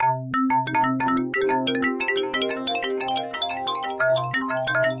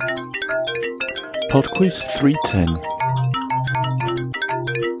PodQuiz 310.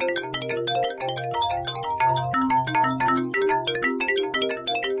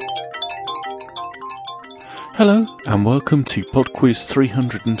 Hello and welcome to PodQuiz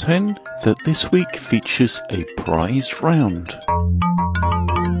 310 that this week features a prize round.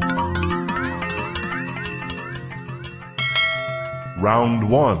 Round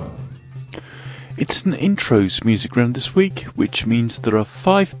 1. It's an intros music round this week, which means there are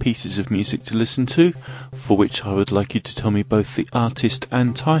 5 pieces of music to listen to, for which I would like you to tell me both the artist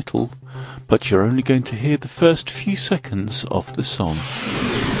and title, but you're only going to hear the first few seconds of the song.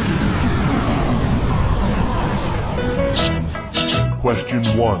 Question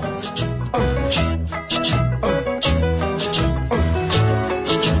 1.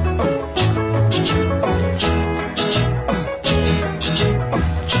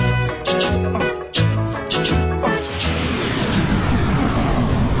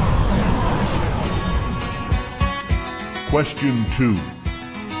 Question 2.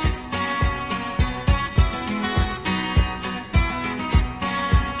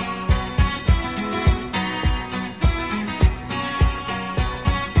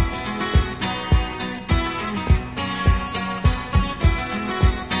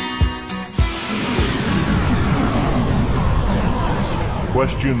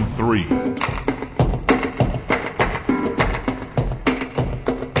 Question 3.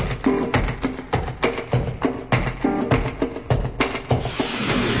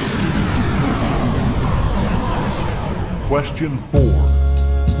 Question 4.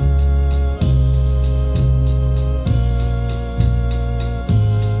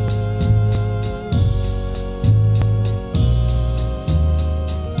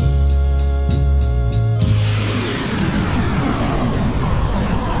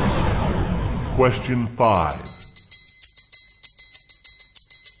 Question 5.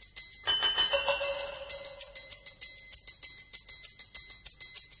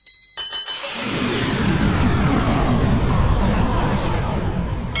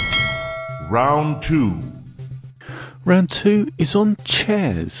 Round 2. Round 2 is on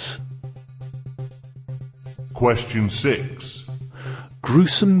chairs. Question 6.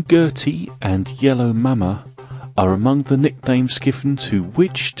 Gruesome Gertie and Yellow Mama are among the nicknames given to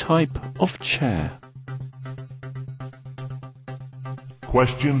which type of chair?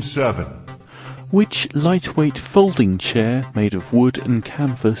 Question 7. Which lightweight folding chair made of wood and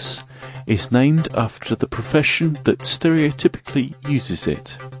canvas is named after the profession that stereotypically uses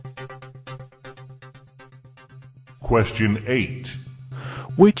it? Question 8.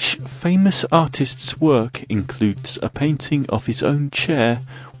 Which famous artist's work includes a painting of his own chair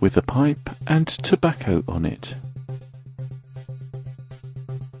with a pipe and tobacco on it?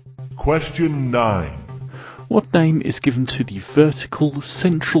 Question 9. What name is given to the vertical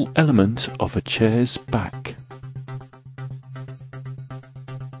central element of a chair's back?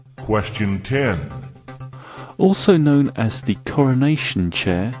 Question 10. Also known as the coronation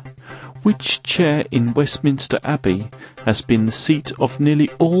chair, which chair in Westminster Abbey has been the seat of nearly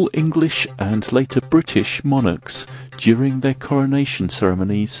all English and later British monarchs during their coronation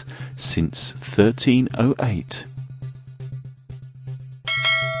ceremonies since 1308?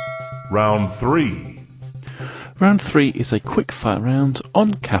 Round 3. Round 3 is a quick-fire round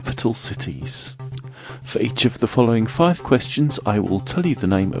on capital cities. For each of the following 5 questions, I will tell you the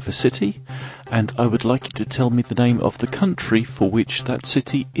name of a city, and I would like you to tell me the name of the country for which that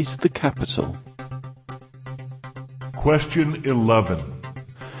city is the capital. Question 11.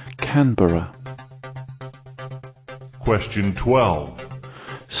 Canberra. Question 12.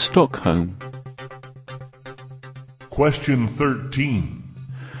 Stockholm. Question 13.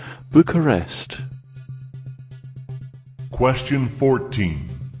 Bucharest. Question 14.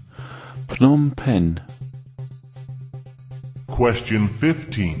 Phnom Penh. Question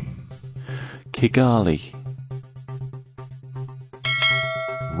 15. Kigali.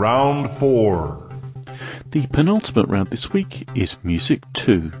 Round 4. The penultimate round this week is Music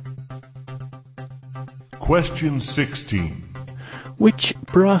 2. Question 16. Which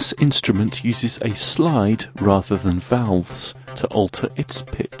brass instrument uses a slide rather than valves to alter its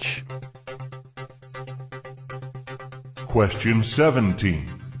pitch? Question 17.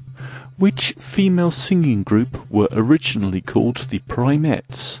 Which female singing group were originally called the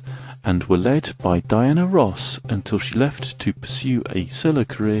Primettes and were led by Diana Ross until she left to pursue a solo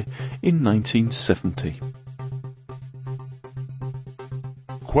career in 1970?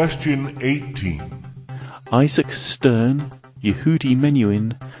 Question 18. Isaac Stern, Yehudi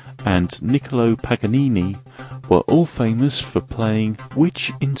Menuhin and Niccolo Paganini were all famous for playing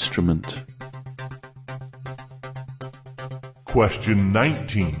which instrument? Question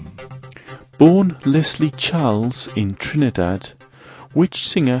 19. Born Leslie Charles in Trinidad, which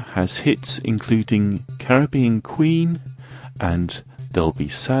singer has hits including Caribbean Queen and There'll Be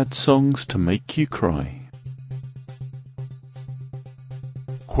Sad Songs to Make You Cry?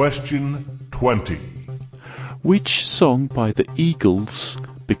 Question 20. Which song by the Eagles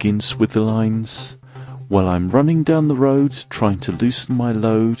begins with the lines, "Well, I'm running down the road, trying to loosen my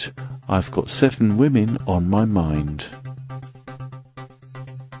load. I've got 7 women on my mind"?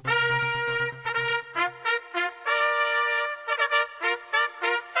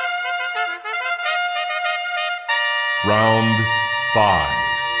 Round 5.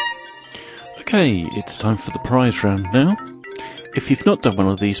 Okay, it's time for the prize round now. If you've not done one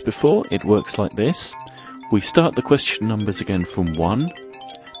of these before, it works like this. We start the question numbers again from 1.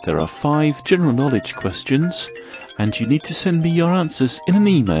 There are 5 general knowledge questions, and you need to send me your answers in an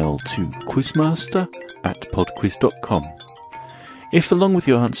email to quizmaster@podquiz.com. If along with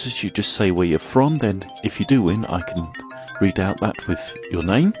your answers you just say where you're from, then if you do win, I can read out that with your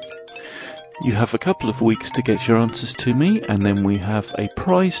name. You have a couple of weeks to get your answers to me, and then we have a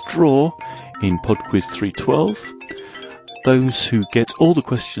prize draw in PodQuiz 312. Those who get all the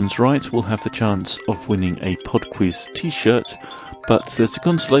questions right will have the chance of winning a PodQuiz t-shirt, but there's a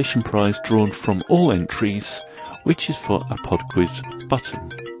consolation prize drawn from all entries, which is for a PodQuiz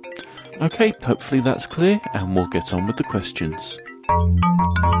button. Okay, hopefully that's clear, and we'll get on with the questions.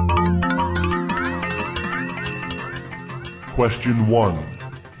 Question 1.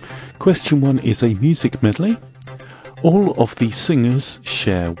 Question 1 is a music medley. All of the singers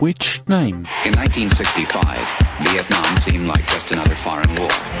share which name? In 1965, Vietnam seemed like just another foreign war.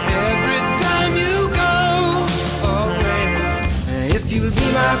 Every time you go away, if you'll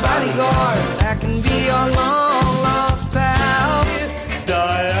be my bodyguard, I can be your long lost pal,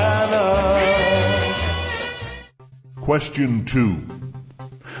 Diana. Question 2.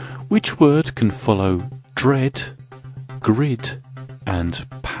 Which word can follow dread, grid, and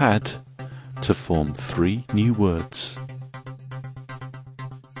pad to form 3 new words?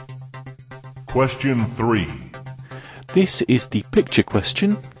 Question 3. This is the picture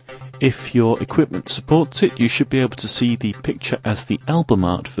question. If your equipment supports it, you should be able to see the picture as the album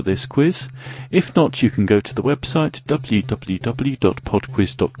art for this quiz. If not, you can go to the website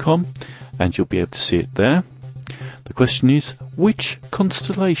www.podquiz.com and you'll be able to see it there. The question is, which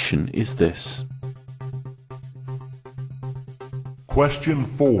constellation is this? Question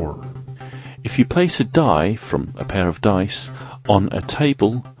 4. If you place a die from a pair of dice on a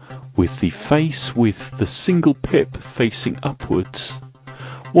table with the face with the single pip facing upwards,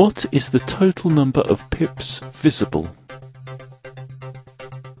 what is the total number of pips visible?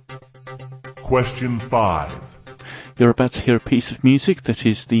 Question 5. You're about to hear a piece of music that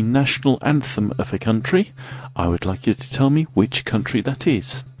is the national anthem of a country. I would like you to tell me which country that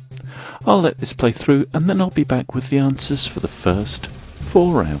is. I'll let this play through and then I'll be back with the answers for the first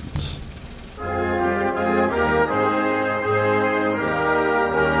 4 rounds.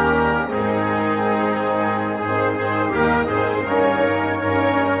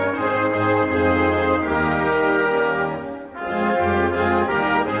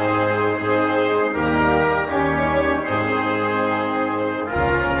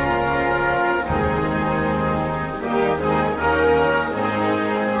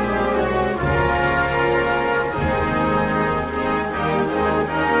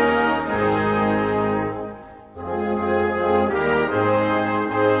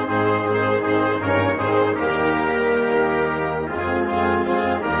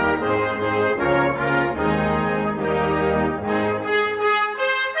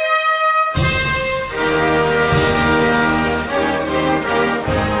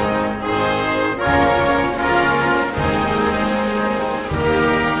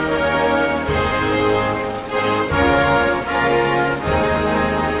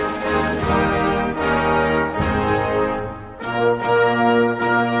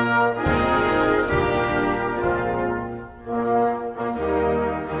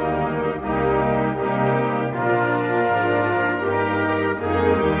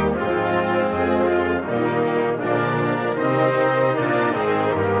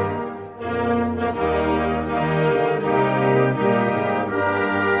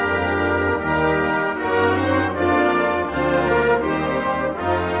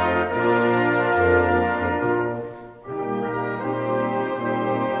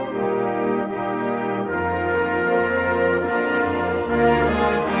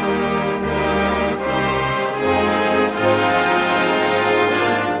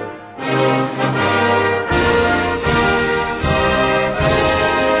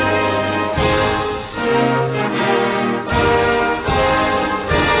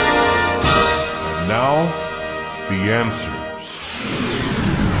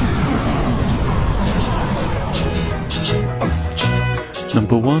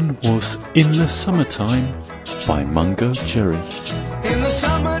 Number 1 was In the Summertime by Mungo Jerry. In the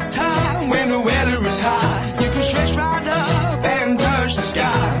summertime, when the weather is high, you can stretch right up and touch the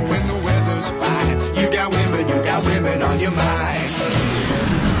sky. When the weather's fine, you got women on your mind.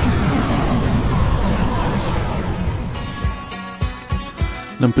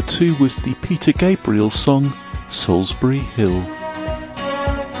 Number 2 was the Peter Gabriel song Salisbury Hill.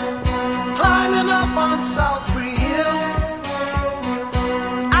 Climbing up on Salisbury Hill,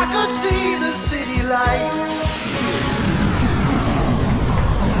 I could see the city light.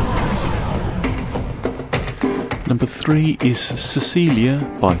 Number 3 is Cecilia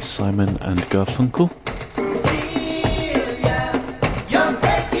by Simon and Garfunkel.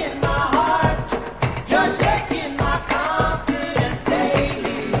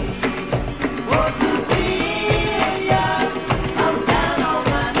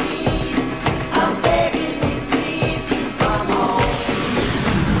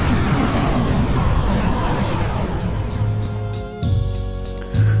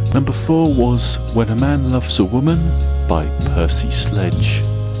 Number 4 was When a Man Loves a Woman by Percy Sledge.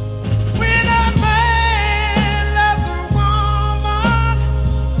 When a man loves a woman,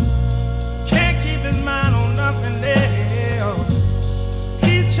 can't keep his mind on nothing else.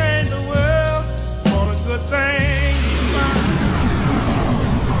 He changed the world for a good thing.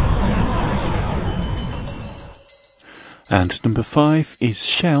 And number 5 is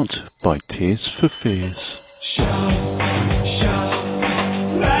Shout by Tears for Fears. Shout, shout.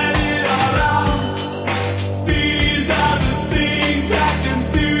 Let it all out. These are the things I can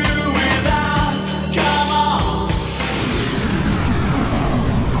do without. Come on.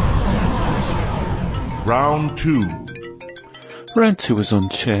 Round 2. Round 2 was on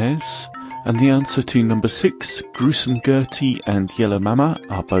chairs, and the answer to number 6, Gruesome Gertie and Yellow Mama,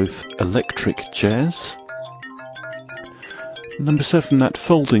 are both electric chairs. Number 7, that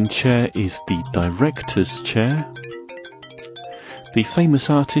folding chair is the director's chair. The famous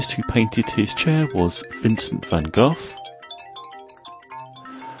artist who painted his chair was Vincent van Gogh.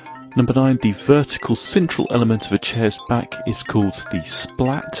 Number 9, the vertical central element of a chair's back is called the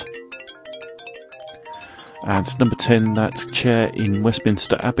splat. And number 10, that chair in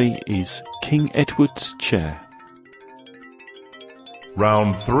Westminster Abbey is King Edward's chair.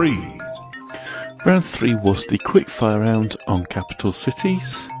 Round 3. Round 3 was the quickfire round on capital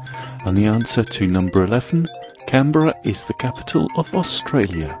cities, and the answer to number 11, Canberra is the capital of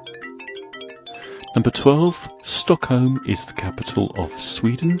Australia. Number 12, Stockholm is the capital of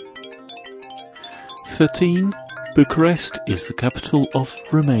Sweden. 13, Bucharest is the capital of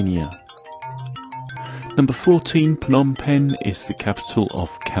Romania. Number 14, Phnom Penh is the capital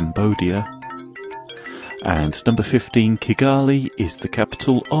of Cambodia. And number 15, Kigali is the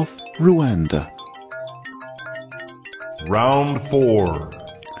capital of Rwanda. Round 4.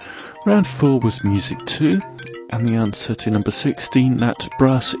 Round 4 was music 2, and the answer to number 16, that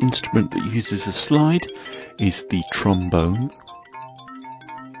brass instrument that uses a slide, is the trombone.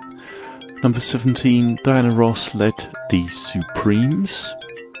 Number 17, Diana Ross led the Supremes.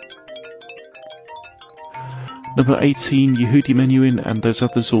 Number 18, Yehudi Menuhin and those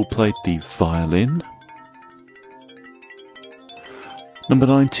others all played the violin. Number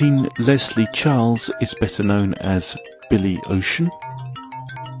 19, Leslie Charles is better known as Billy Ocean.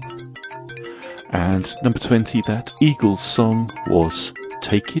 And number 20, that Eagles song was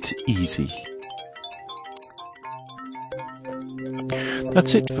Take It Easy.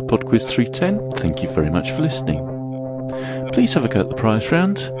 That's it for PodQuiz 310. Thank you very much for listening. Please have a go at the prize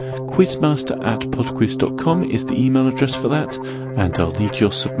round. Quizmaster@podquiz.com is the email address for that, and I'll need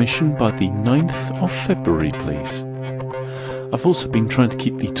your submission by the 9th of February, please. I've also been trying to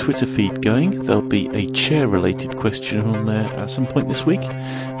keep the Twitter feed going. There'll be a chair-related question on there at some point this week.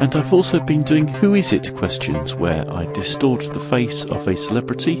 And I've also been doing Who Is It questions, where I distort the face of a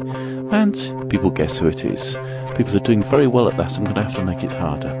celebrity and people guess who it is. People are doing very well at that. I'm going to have to make it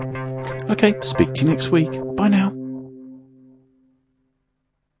harder. Okay, speak to you next week. Bye now.